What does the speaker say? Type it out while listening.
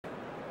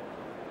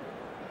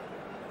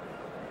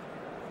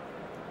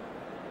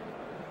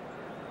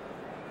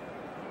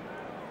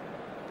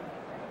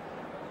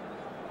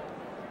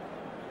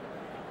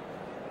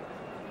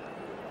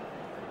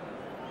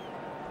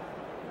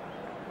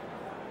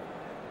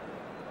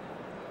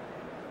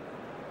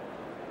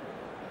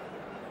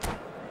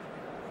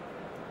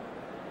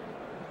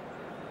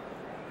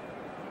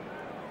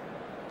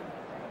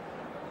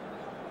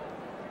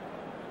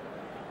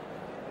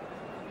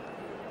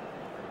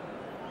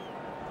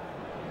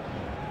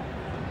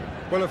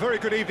Well, a very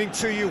good evening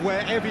to you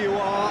wherever you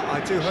are. I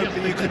do hope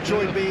that you can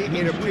join me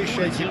in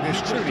appreciating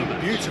this truly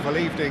beautiful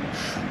evening.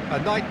 A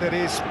night that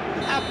is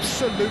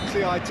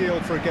absolutely ideal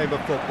for a game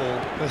of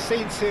football. The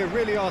scenes here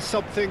really are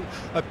something,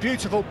 a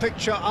beautiful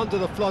picture under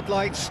the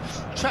floodlights.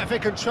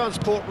 Traffic and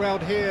transport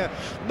round here,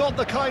 not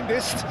the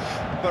kindest,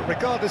 but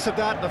regardless of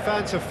that, the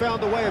fans have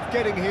found a way of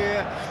getting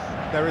here.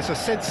 There is a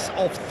sense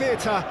of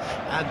theatre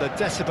and the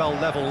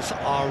decibel levels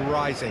are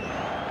rising.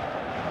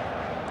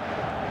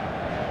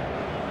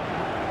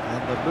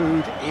 The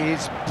mood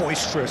is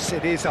boisterous.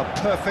 It is a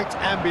perfect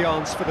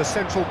ambience for the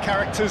central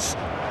characters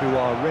who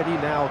are ready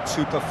now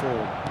to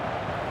perform.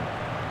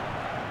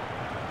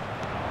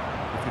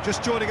 If you're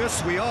just joining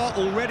us, we are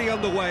already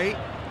underway.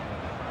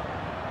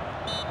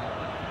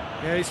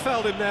 Yeah, he's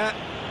fouled him there.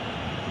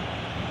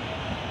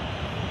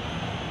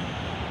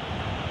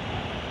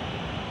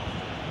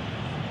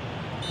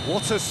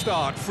 What a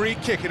start. Free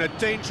kick in a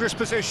dangerous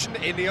position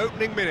in the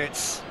opening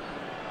minutes.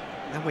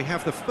 And we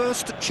have the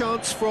first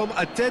chance from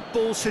a dead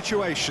ball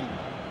situation.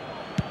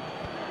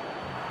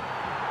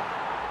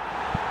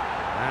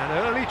 An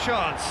early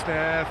chance,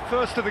 their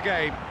first of the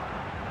game.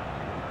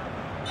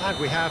 And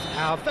we have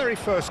our very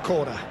first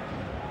corner.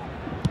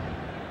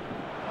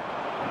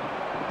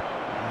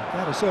 And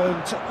that has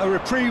earned a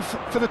reprieve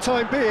for the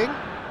time being.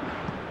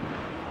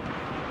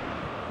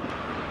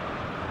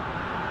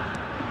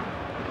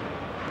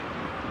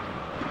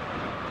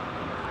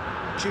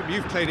 Jim,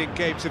 you've played in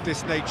games of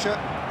this nature.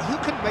 Who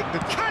can make the...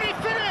 Can he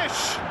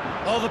finish?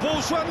 Oh, the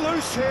ball's run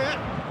loose here.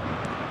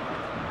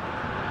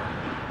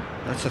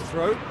 That's a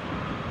throw.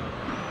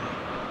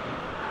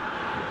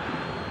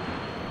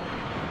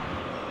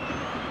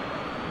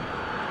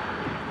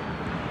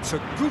 It's a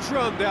good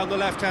run down the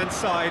left-hand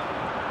side.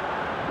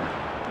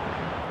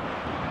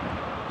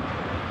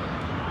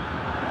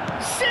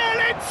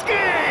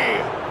 Zielinski!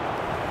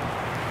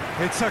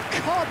 It's a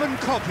carbon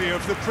copy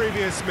of the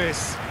previous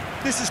miss.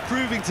 This is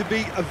proving to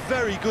be a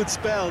very good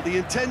spell. The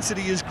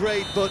intensity is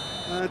great, but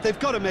they've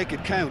got to make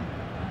it count.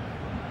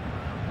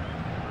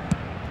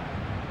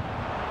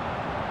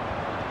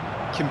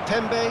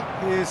 Kimpembe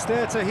is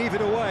there to heave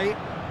it away.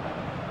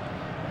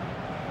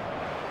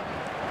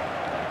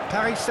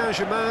 Paris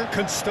Saint-Germain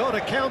can start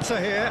a counter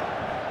here.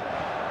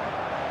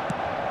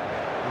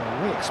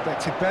 Well, we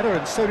expected better,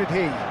 and so did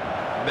he.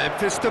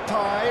 Memphis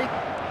Depay.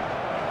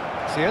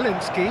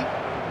 Zielinski.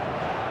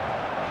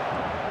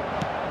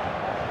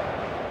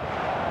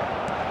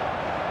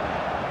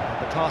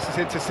 Pass is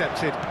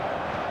intercepted,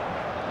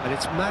 and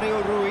it's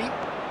Mario Rui.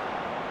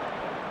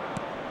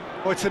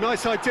 Well, it's a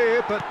nice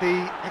idea, but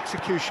the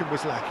execution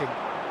was lacking.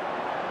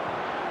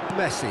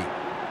 Messi.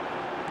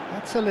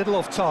 That's a little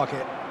off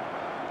target.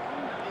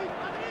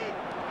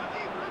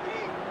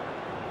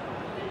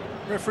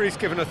 Referee's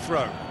given a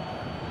throw.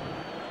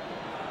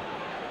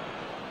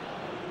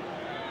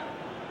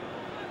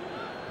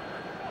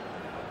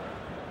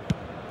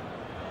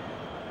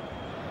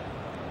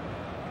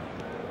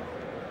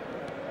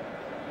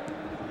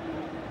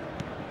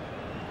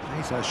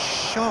 It's a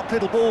sharp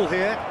little ball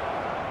here.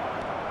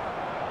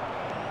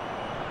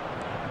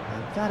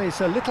 And that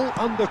is a little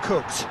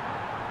undercooked.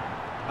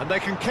 And they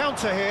can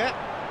counter here.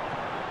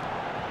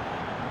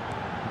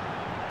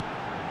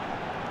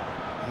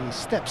 He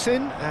steps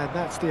in, and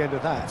that's the end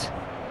of that.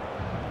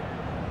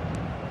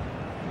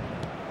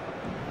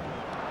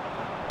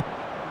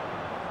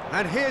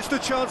 And here's the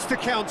chance to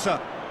counter.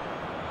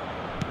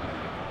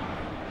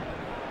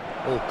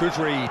 Oh, good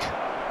read.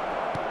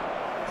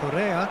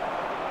 Correa.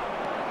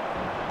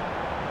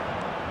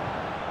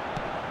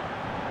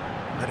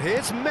 And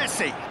here's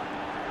Messi.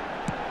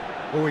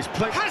 Oh, he's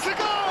played. Has a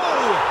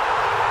goal!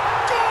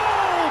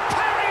 Goal!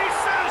 Paris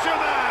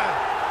Saint-Germain!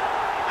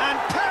 And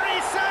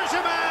Paris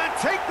Saint-Germain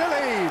take the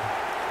lead.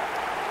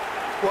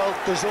 Well,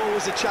 there's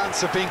always a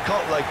chance of being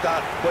caught like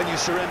that when you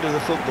surrender the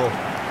football.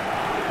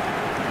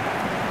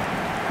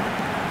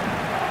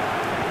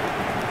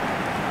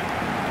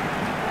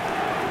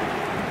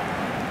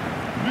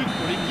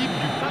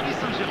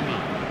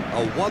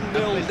 A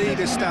 1-0 lead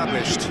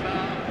established.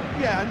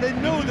 Yeah, and they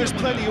know there's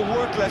plenty of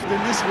work left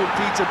in this one,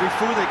 Peter,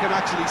 before they can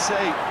actually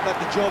say that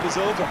the job is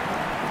over.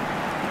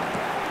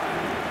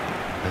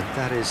 And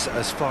that is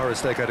as far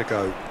as they're going to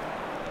go.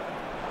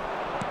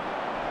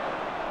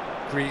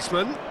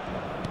 Griezmann.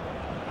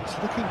 He's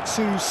looking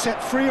to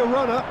set free a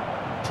runner.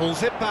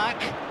 Pulls it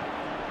back.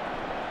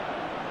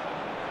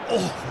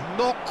 Oh,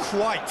 not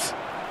quite.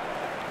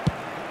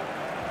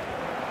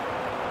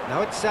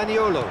 Now it's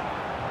Zaniolo.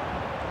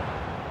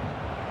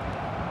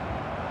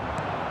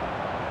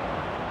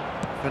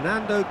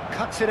 Fernando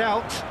cuts it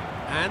out,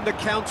 and the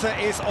counter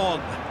is on.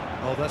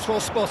 Oh, that's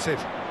well spotted.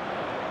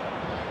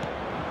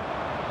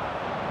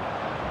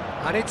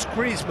 And it's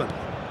Griezmann.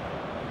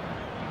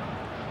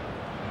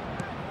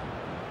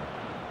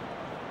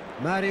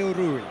 Mario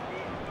Rui.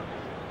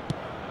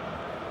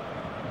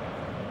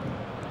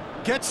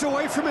 Gets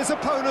away from his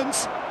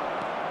opponent.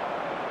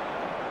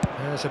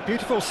 There's a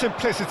beautiful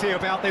simplicity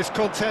about this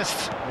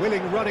contest.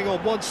 Willing running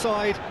on one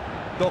side,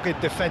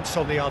 dogged defence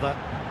on the other.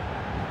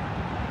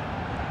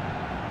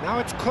 Now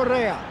it's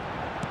Correa.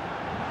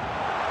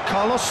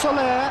 Carlos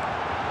Soler.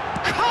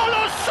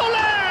 Carlos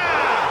Soler!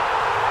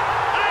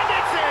 And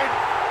it's in!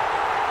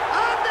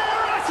 And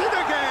they're at it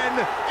again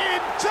in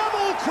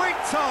double quick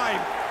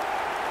time.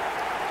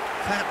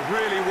 That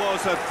really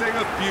was a thing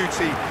of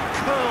beauty,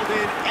 curled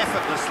in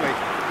effortlessly.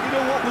 You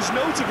know what was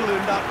notable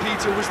in that,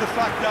 Peter, was the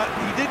fact that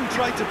he didn't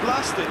try to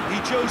blast it.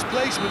 He chose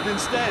placement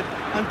instead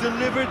and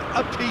delivered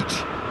a peach.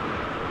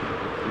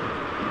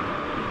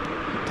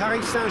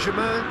 Paris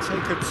Saint-Germain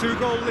take a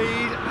 2-goal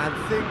lead and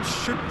things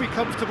should be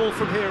comfortable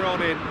from here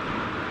on in.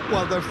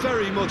 Well, they're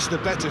very much the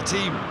better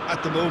team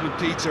at the moment,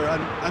 Peter,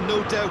 and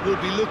no doubt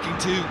will be looking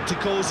to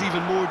cause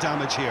even more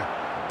damage here.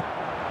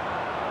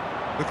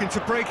 Looking to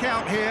break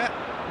out here.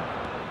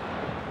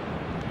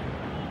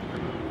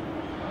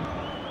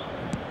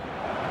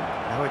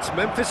 Now it's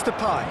Memphis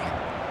Depay.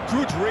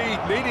 Good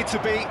read, needed to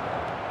be.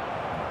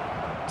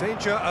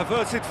 Danger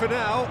averted for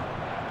now.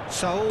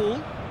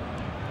 Saul.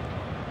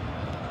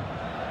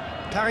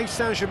 Paris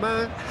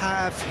Saint-Germain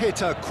have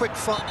hit a quick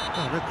fire.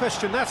 Oh, no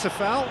question, that's a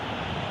foul.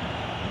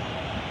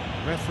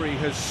 The referee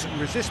has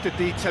resisted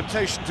the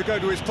temptation to go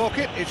to his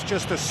pocket. It's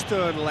just a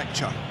stern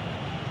lecture.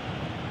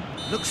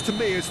 Looks to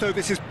me as though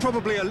this is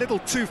probably a little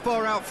too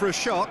far out for a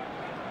shot.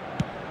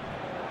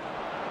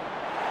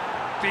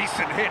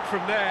 Decent hit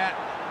from there.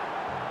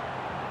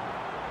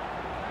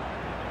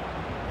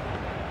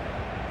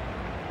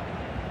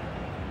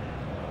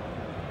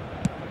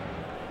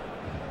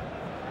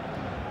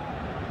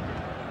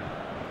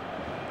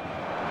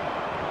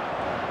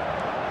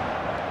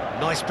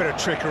 Nice bit of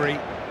trickery.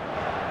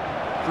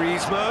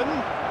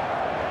 Griezmann.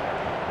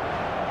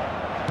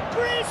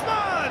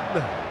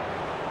 Griezmann!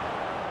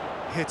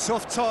 Hits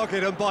off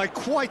target and by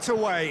quite a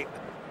way.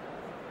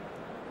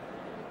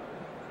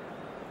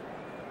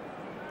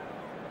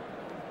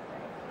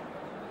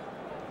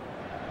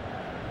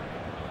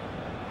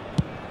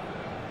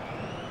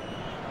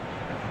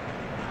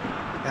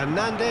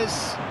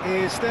 Hernandez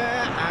is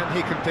there and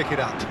he can pick it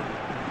up.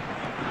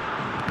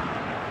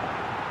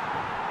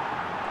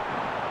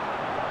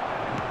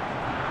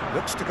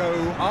 Looks to go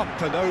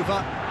up and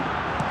over.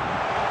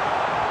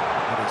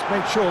 And he's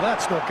made sure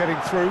that's not getting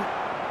through.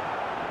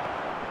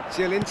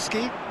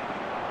 Zielinski.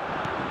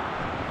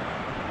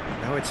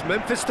 Now it's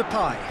Memphis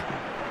Depay.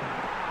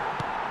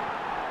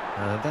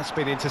 And that's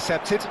been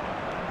intercepted.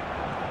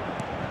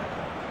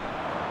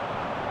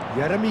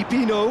 Jeremy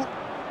Pino.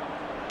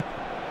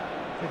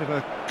 Bit of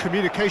a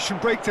communication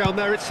breakdown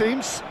there, it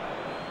seems.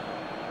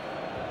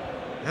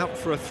 Out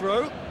for a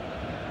throw.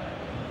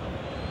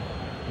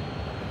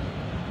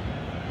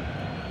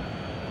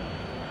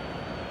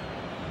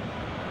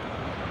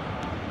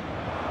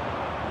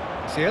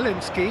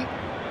 Zielinski.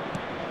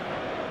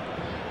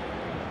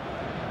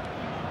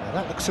 Now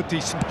that looks a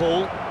decent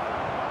ball.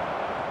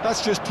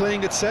 That's just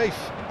playing it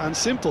safe and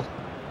simple.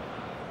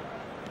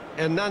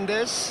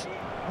 Hernandez,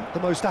 not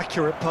the most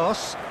accurate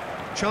pass.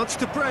 Chance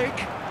to break.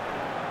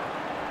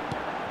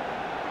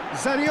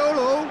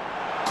 Zaniolo,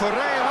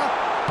 Correa,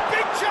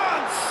 big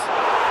chance!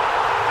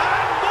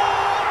 And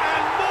more,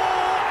 and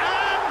more,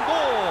 and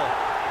more!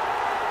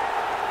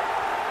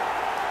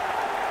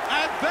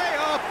 And they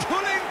are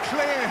pulling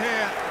clear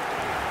here.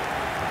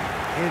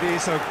 It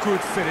is a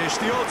good finish.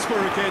 The odds were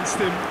against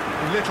him,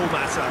 little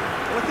matter.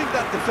 Well, I think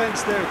that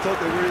defence there thought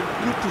they were in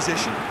good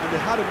position and they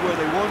had him where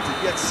they wanted,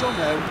 yet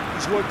somehow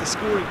he's worked the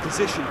scoring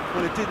position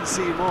when it didn't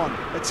see him on.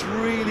 It's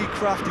really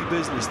crafty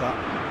business, that.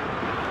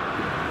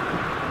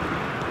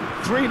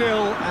 3-0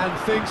 and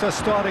things are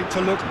starting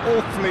to look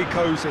awfully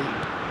cosy.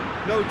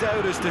 No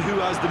doubt as to who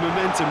has the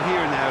momentum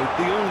here now.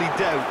 The only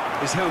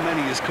doubt is how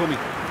many is coming.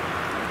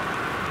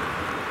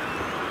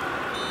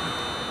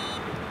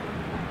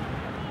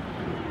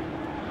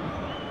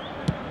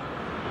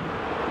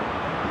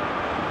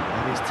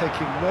 And he's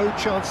taking no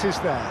chances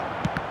there.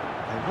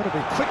 They want to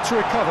be quick to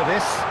recover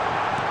this.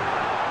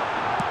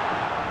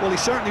 Well, he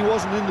certainly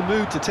wasn't in the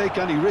mood to take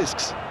any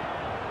risks.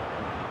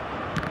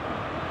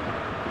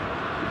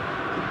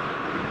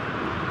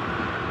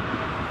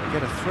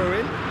 Get a throw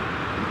in.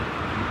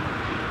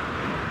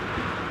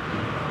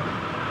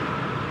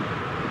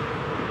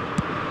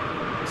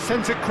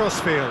 Sends it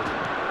crossfield.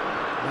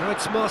 Now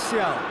it's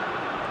Martial.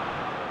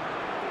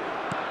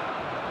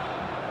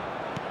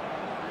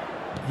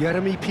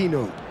 Jeremy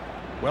Pino.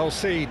 Well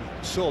seen,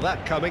 saw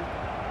that coming.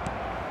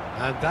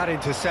 And that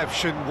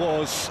interception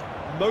was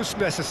most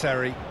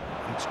necessary.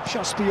 It's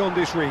just beyond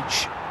his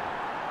reach.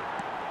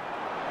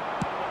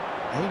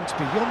 Aimed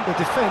beyond the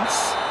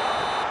defence.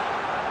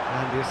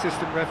 And the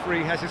assistant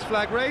referee has his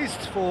flag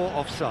raised for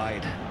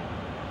offside.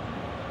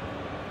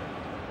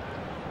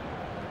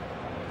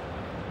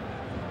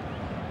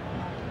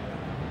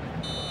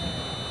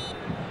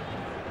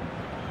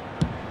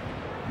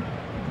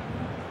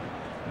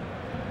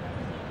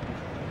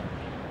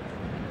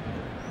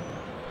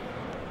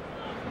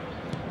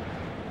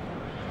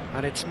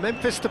 And it's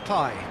Memphis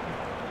Depay.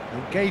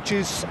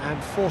 Engages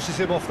and forces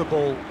him off the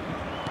ball.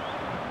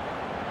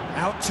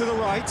 Out to the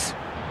right.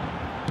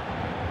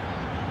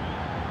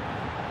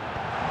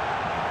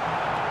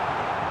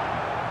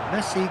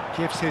 Messi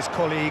gives his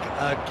colleague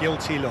a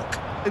guilty look.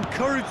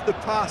 encouraged the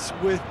pass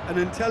with an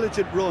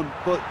intelligent run,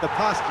 but the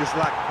pass just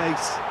lacked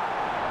pace.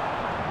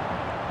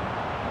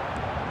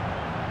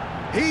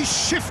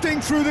 He's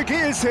shifting through the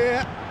gears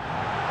here.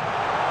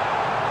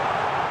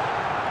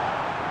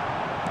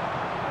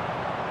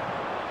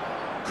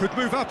 Could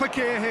move up a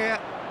gear here.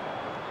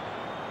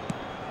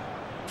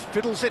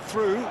 Fiddles it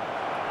through.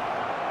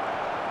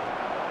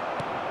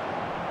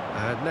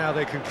 And now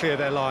they can clear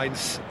their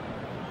lines.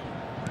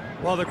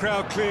 Well, the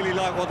crowd clearly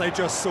like what they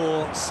just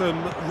saw.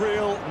 Some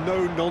real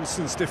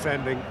no-nonsense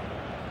defending.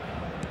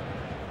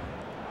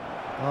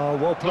 Oh,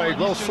 well played,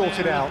 well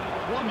sorted out.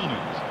 1 minute.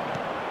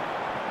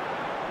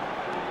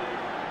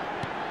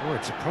 Oh,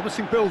 it's a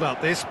promising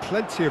build-up, this.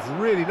 Plenty of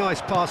really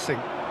nice passing.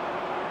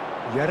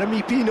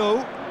 Jeremy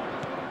Pino.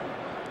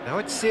 Now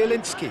it's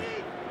Zielinski.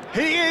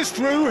 He is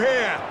through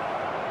here.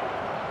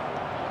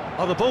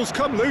 Oh, the ball's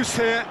come loose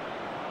here.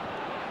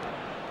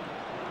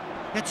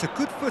 Gets a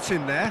good foot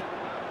in there.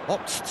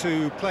 Opts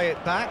to play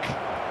it back.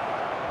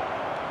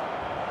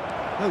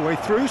 No way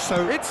through,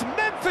 so it's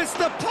Memphis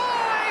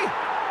Depay!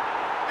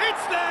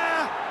 It's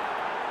there!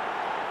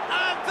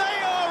 And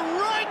they are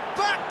right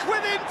back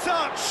within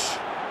touch!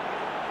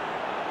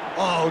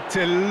 Oh,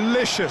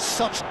 delicious,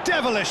 such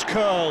devilish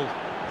curl.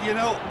 You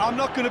know, I'm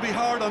not going to be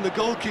hard on the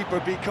goalkeeper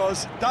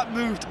because that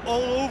moved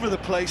all over the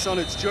place on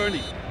its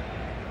journey.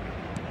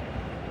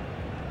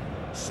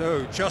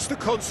 So, just a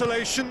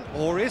consolation,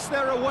 or is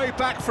there a way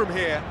back from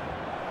here?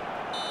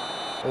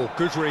 Oh,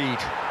 good read.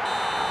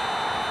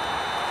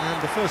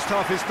 And the first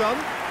half is done.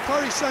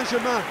 Paris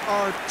Saint-Germain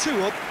are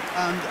 2 up,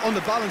 and on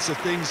the balance of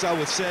things, I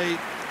would say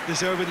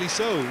deservedly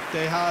so.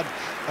 They had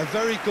a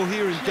very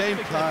coherent game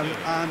plan,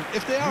 and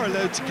if they are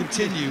allowed to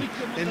continue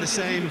in the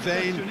same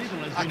vein,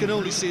 I can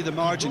only see the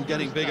margin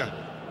getting bigger.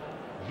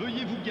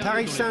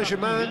 Paris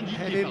Saint-Germain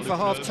head in for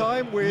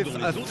half-time with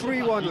a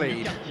 3-1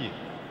 lead.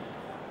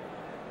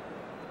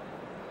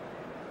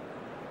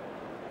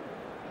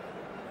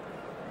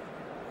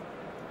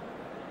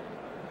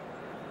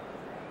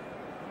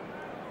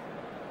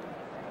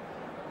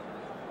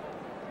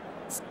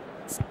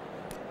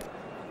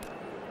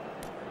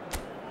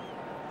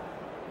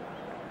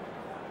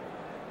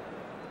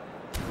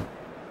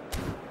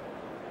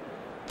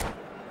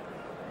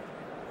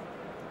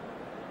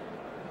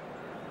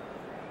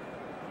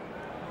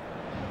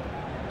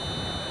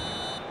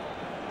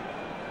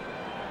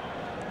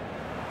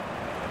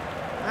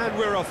 And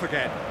we're off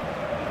again.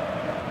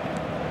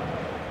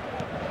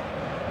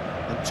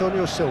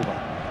 Antonio Silva.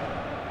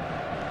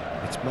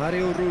 It's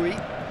Mario Rui.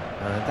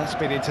 And that's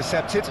been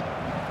intercepted.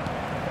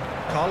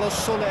 Carlos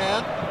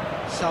Soler.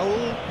 Saul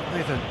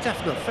with a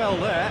definite foul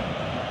there.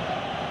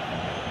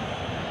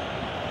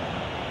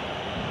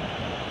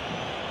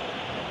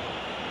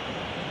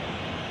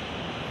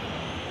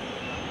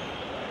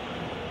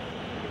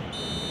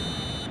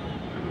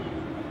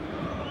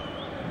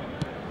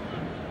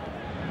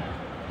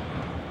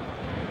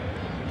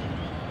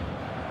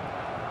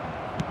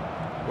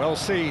 Well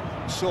seen,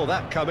 saw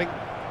that coming.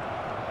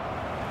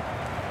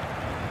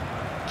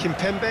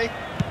 Kimpembe.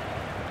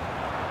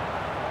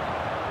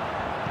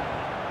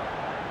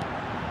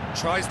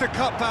 Tries the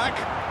cut back.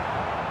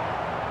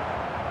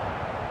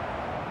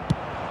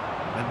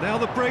 And now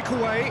the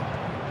breakaway.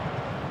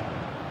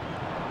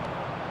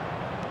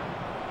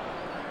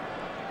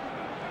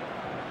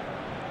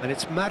 And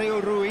it's Mario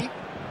Rui.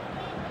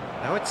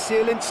 Now it's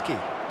Zielinski.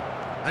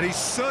 And he's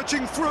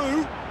surging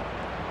through.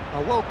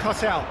 Oh, well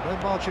cut out, no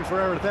margin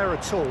for error there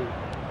at all.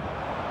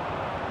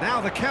 Now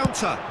the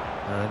counter.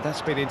 And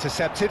that's been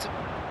intercepted.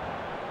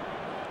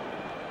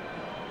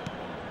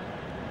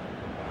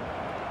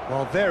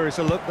 Well, there is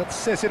a look that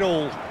says it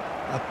all.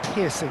 A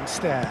piercing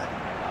stare.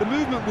 The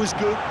movement was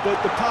good,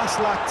 but the pass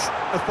lacked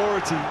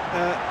authority,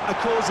 a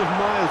cause of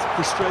mild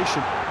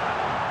frustration.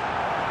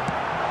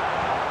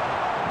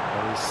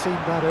 Well, he's seen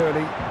that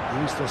early,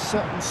 used a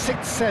certain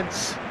sixth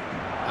sense,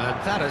 and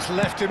that has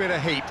left him in a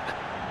heap.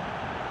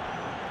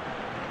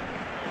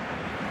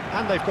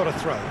 And they've got a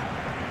throw.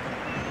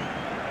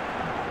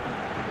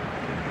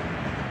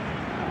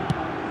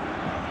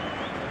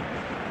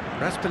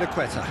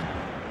 Raspilicueta.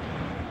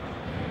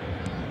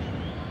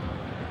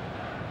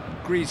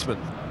 Griezmann.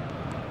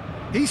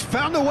 He's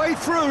found a way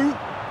through.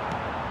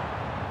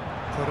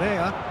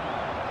 Correa.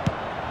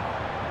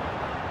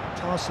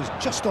 Pass is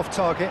just off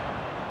target.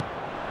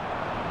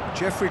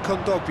 Jeffrey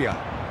Kondogbia.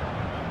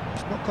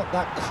 He's not got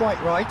that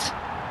quite right.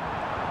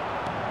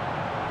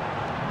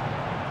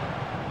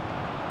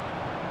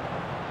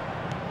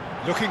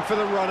 Looking for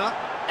the runner,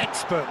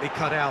 expertly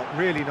cut out,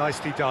 really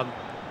nicely done.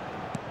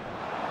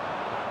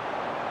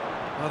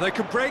 Well, they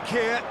can break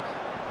here.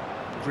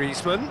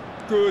 Griezmann,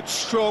 good,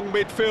 strong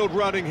midfield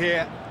running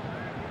here.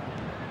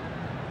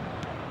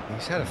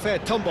 He's had a fair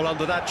tumble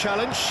under that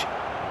challenge.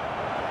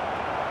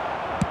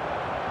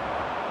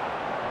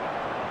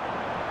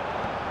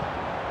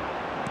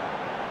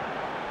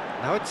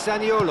 Now it's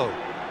Zaniolo.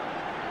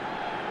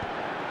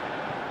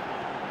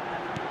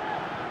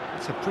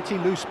 It's a pretty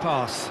loose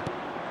pass.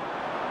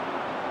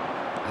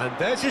 And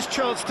there's his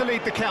chance to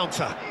lead the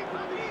counter.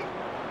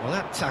 Well,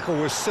 that tackle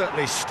was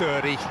certainly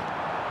sturdy.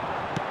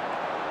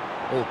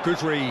 Oh,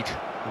 good read.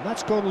 And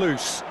that's gone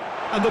loose.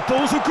 And the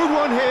ball's a good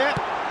one here.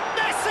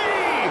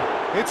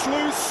 Messi! It's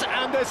loose,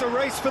 and there's a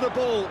race for the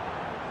ball.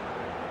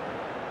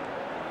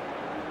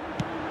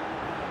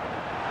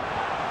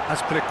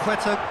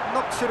 Aspilicueta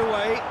knocks it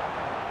away.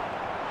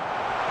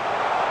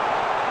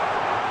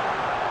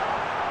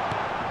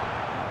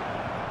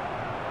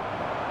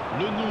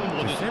 Le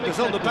nombre de Defenders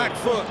on the back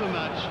foot. ce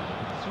match,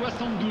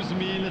 72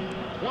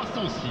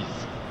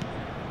 306.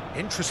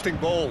 Interesting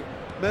ball.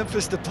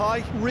 Memphis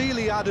Depay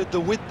really added the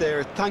width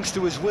there thanks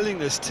to his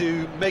willingness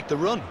to make the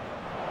run.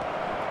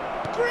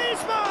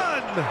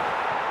 Griezmann!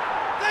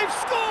 They've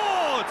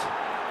scored!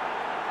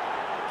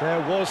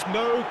 There was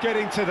no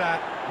getting to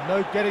that.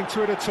 No getting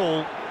to it at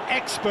all.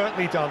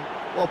 Expertly done.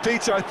 Well,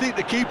 Peter, I think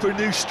the keeper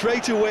knew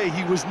straight away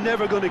he was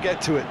never going to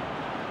get to it.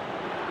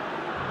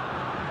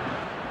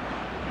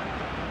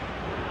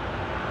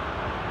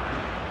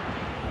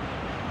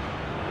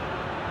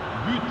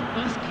 But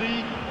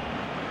inscrit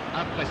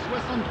après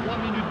 63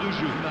 minutes de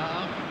jeu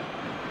par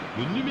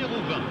le numéro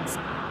 20.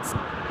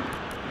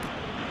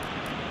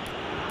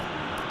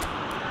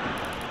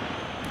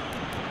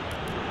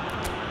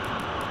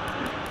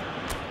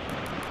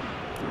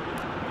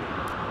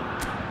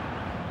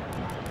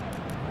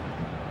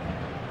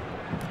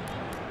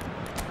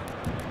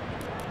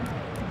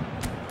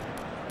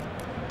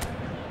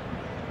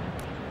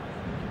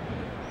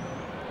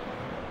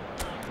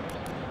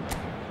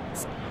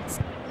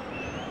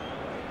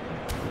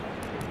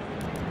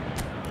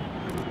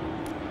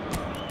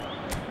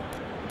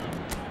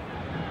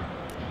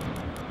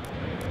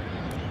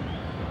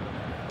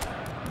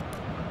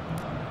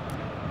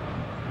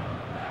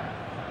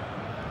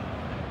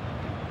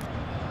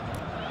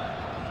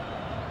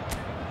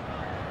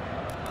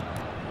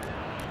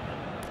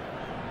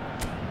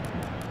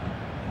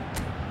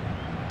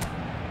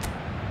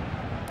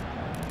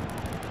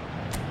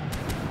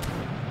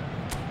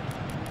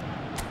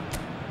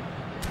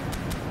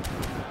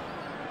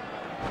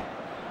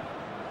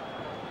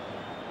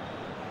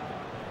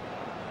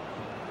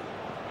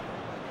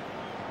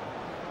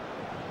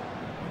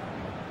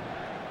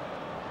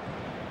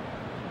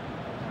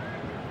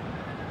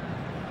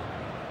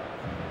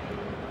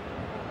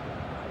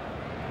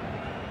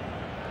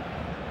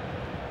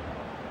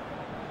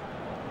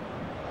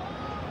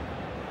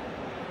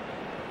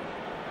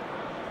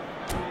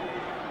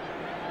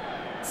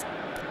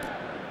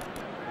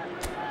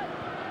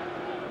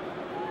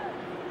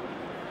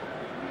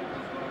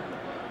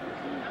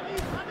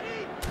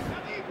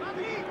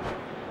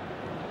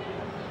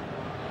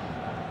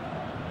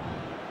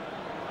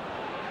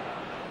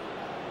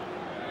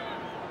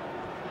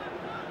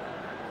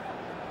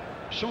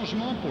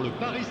 Changement pour le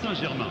Paris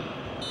Saint-Germain.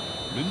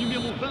 Le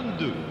numéro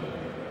 22,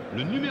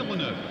 le numéro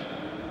 9,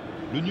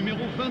 le numéro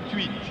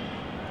 28,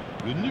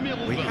 le numéro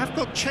 20. We have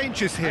got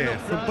changes here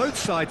from both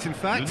sides, in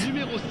fact. Le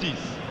numéro 6.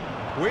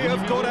 We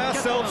have got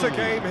ourselves a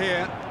game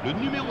here. Le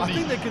numéro 10. I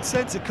think they can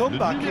sense a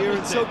comeback here,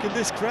 and so can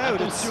this crowd.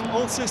 It's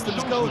all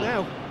systems go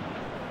now.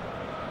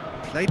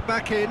 Played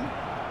back in.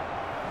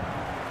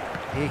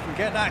 He can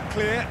get that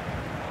clear.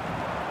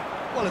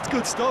 Well, it's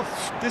good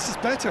stuff. This is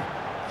better.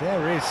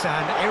 There is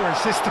an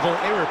irresistible,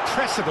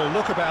 irrepressible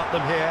look about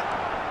them here.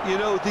 You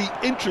know, the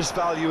interest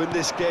value in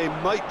this game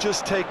might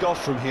just take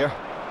off from here.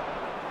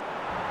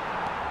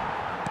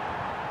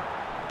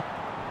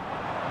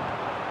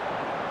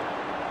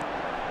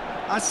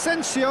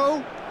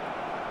 Asensio.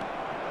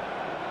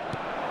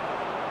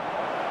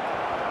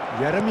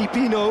 Jeremy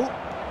Pino.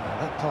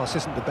 That pass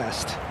isn't the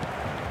best.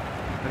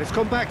 And it's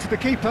come back to the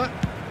keeper.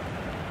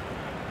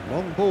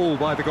 Long ball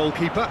by the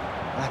goalkeeper.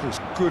 That is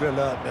good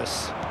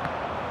alertness.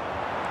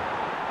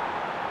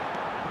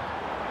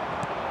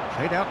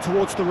 Played out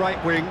towards the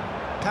right wing.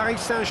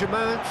 Paris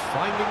Saint-Germain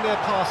finding their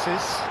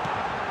passes.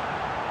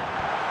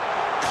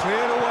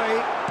 Cleared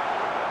away.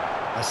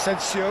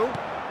 Asensio.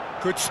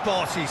 Good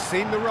spot, he's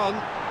seen the run.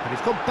 And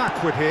he's gone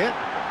backward here.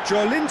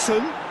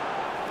 Joelinton.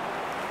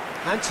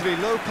 Anthony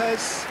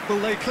Lopez. Will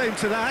they claim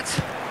to that?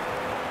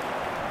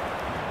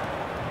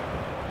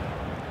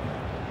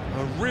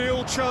 A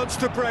real chance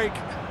to break.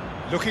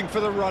 Looking for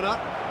the runner.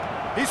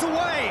 He's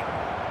away.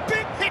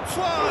 Big hits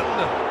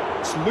one.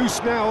 It's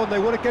loose now and they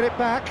want to get it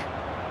back.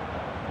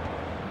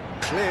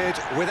 Cleared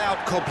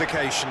without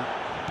complication.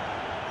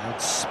 And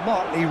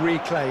smartly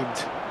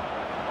reclaimed.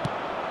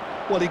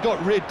 Well, he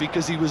got rid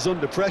because he was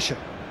under pressure.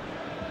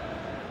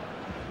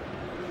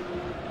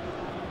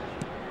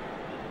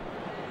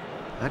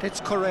 And it's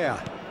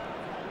Correa.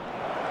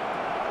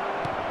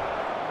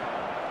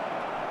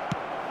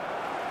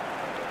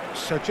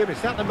 So, Jim,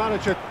 is that the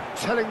manager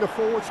telling the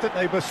forwards that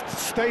they must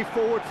stay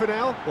forward for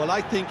now? Well,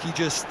 I think he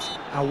just...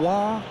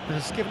 Aouar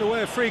has given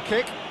away a free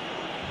kick.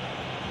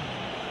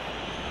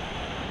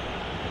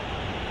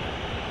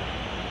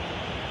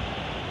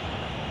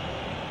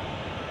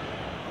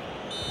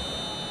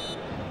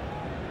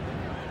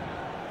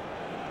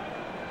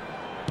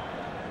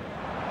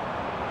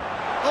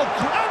 Oh,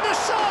 and the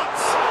shot!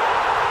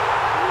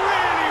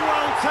 Really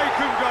well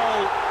taken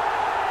goal.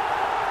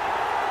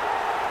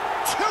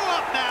 2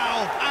 up now,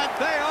 and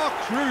they are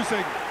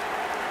cruising.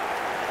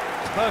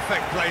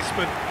 Perfect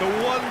placement, the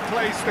one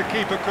place the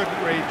keeper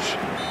couldn't reach.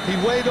 He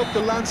weighed up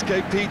the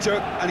landscape, Peter,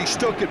 and he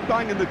stuck it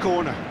bang in the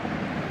corner.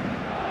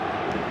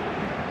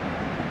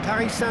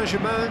 Paris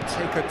Saint-Germain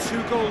take a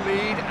 2-goal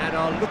lead and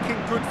are looking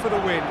good for the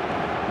win.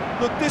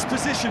 Look, this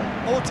position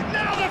ought to...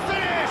 Now the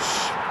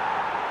finish!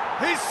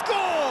 He's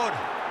scored!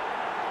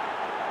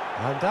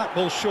 And that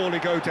will surely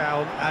go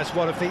down as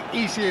one of the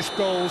easiest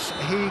goals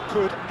he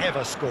could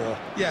ever score.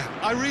 Yeah,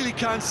 I really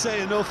can't say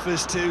enough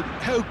as to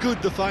how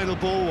good the final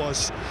ball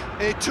was.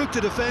 It took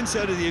the defence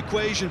out of the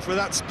equation for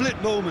that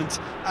split moment,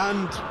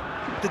 and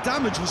the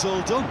damage was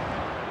all done.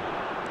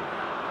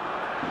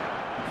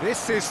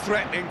 This is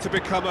threatening to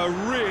become a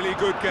really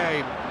good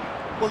game.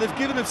 Well, they've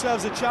given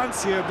themselves a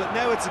chance here, but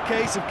now it's a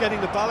case of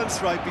getting the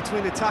balance right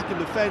between attack and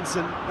defence,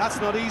 and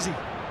that's not easy.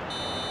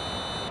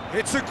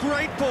 It's a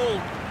great ball.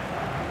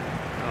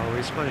 Oh,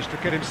 he's managed to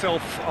get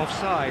himself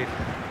offside.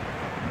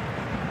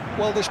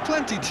 Well, there's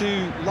plenty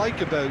to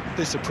like about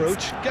this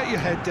approach. Get your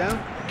head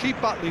down, keep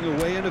battling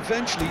away, and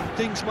eventually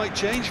things might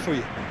change for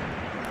you.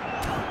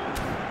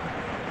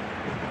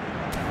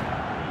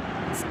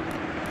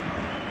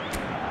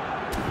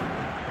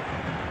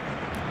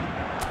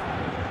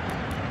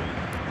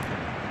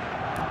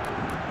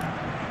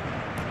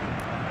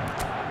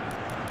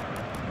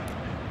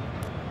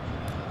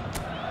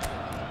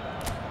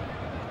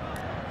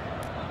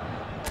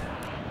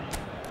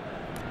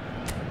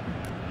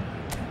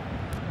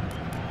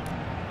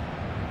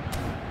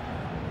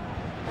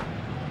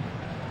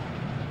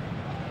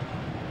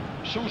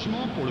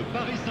 Changement pour le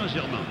Paris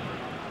Saint-Germain.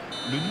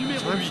 Le numéro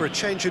Time for a 8.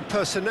 change in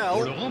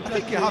personnel. I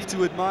think you have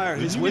to admire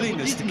his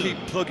willingness to keep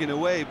plugging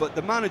away, but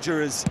the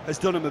manager has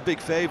done him a big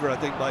favour, I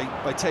think,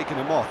 by taking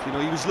him off. You know,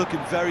 he was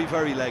looking very,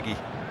 very leggy.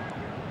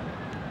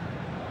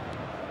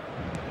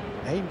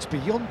 Aimed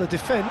beyond the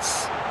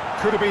defence.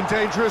 Could have been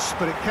dangerous,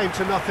 but it came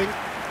to nothing.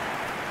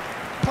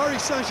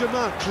 Paris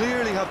Saint-Germain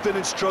clearly have been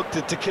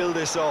instructed to kill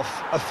this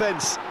off.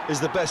 Offence is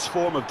the best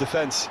form of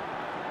defence.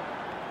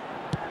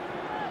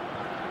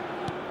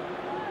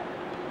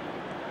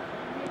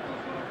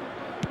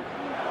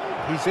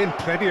 He's in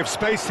plenty of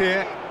space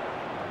here.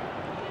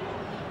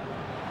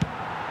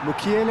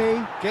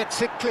 Mukiele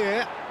gets it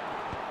clear.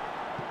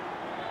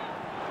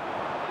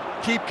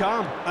 Keep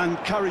calm and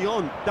carry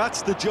on.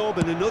 That's the job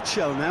in a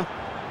nutshell now.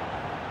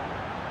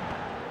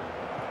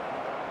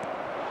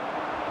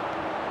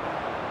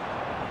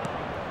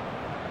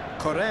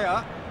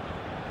 Correa.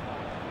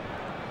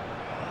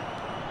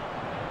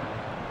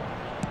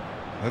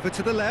 Over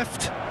to the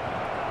left.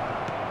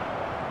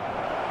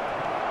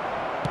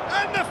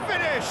 And the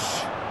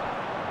finish!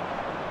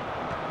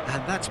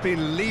 And that's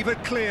been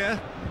levered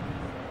clear.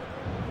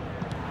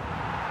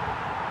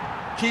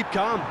 Keep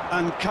calm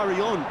and carry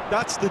on.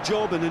 That's the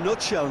job in a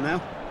nutshell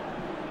now.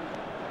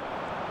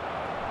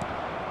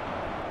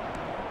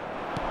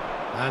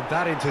 And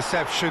that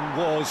interception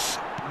was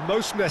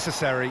most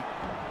necessary.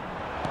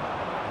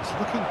 He's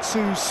looking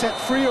to set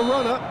free a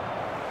runner.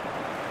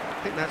 I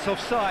think that's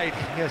offside.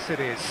 Yes, it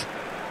is.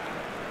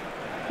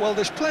 Well,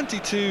 there's plenty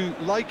to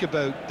like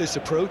about this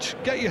approach.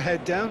 Get your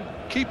head down,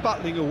 keep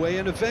battling away,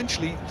 and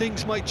eventually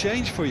things might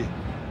change for you.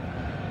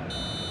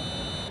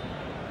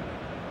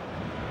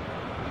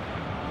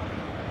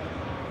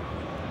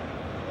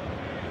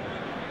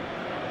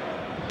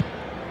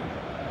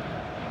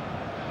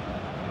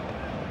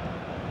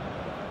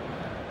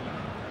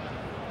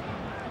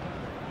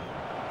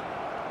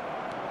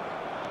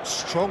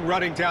 Strong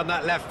running down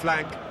that left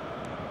flank.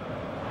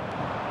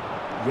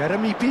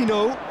 Yeremy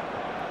Pino.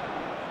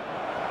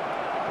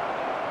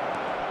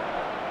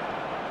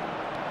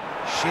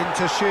 Shin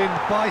to shin,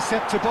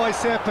 bicep to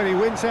bicep, and he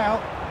wins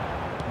out.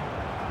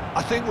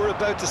 I think we're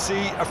about to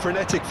see a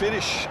frenetic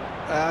finish.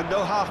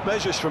 No half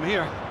measures from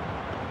here.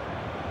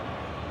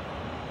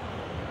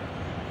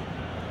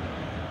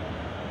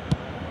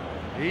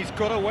 He's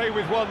got away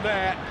with one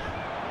there.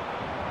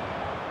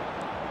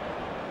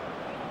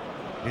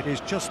 It is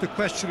just a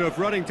question of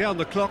running down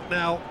the clock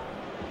now.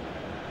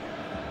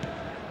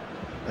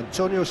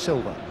 Antonio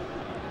Silva.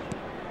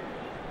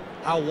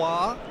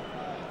 Aouar.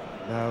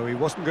 No, he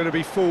wasn't going to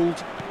be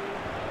fooled.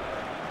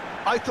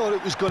 I thought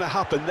it was going to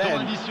happen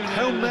then.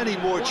 How many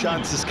more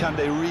chances can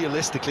they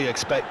realistically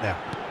expect now?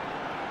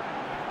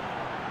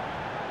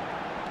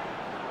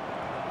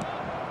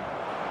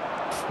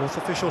 Fourth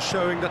official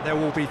showing that there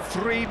will be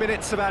 3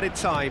 minutes of added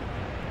time.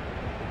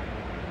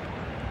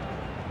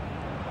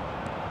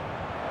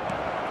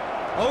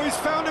 Oh, he's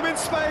found him in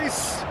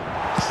space.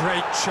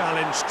 Great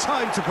challenge,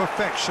 timed to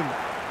perfection.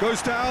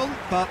 Goes down,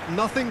 but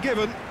nothing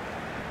given.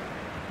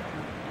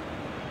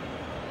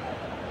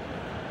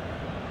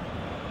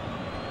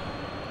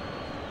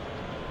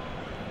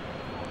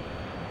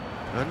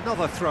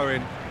 Another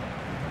throw-in.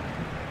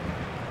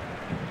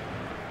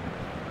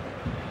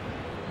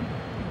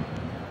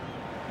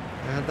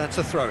 And that's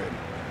a throw-in.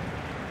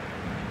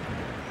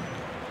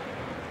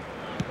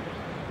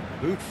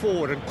 Moved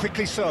forward and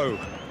quickly so.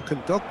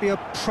 Kondogbia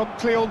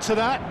promptly onto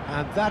that,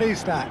 and that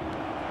is that.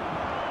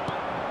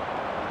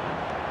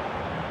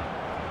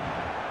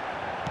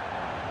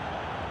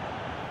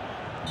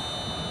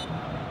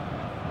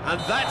 And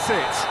that's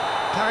it.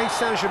 Paris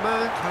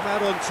Saint-Germain come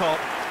out on top.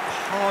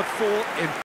 Hard fought in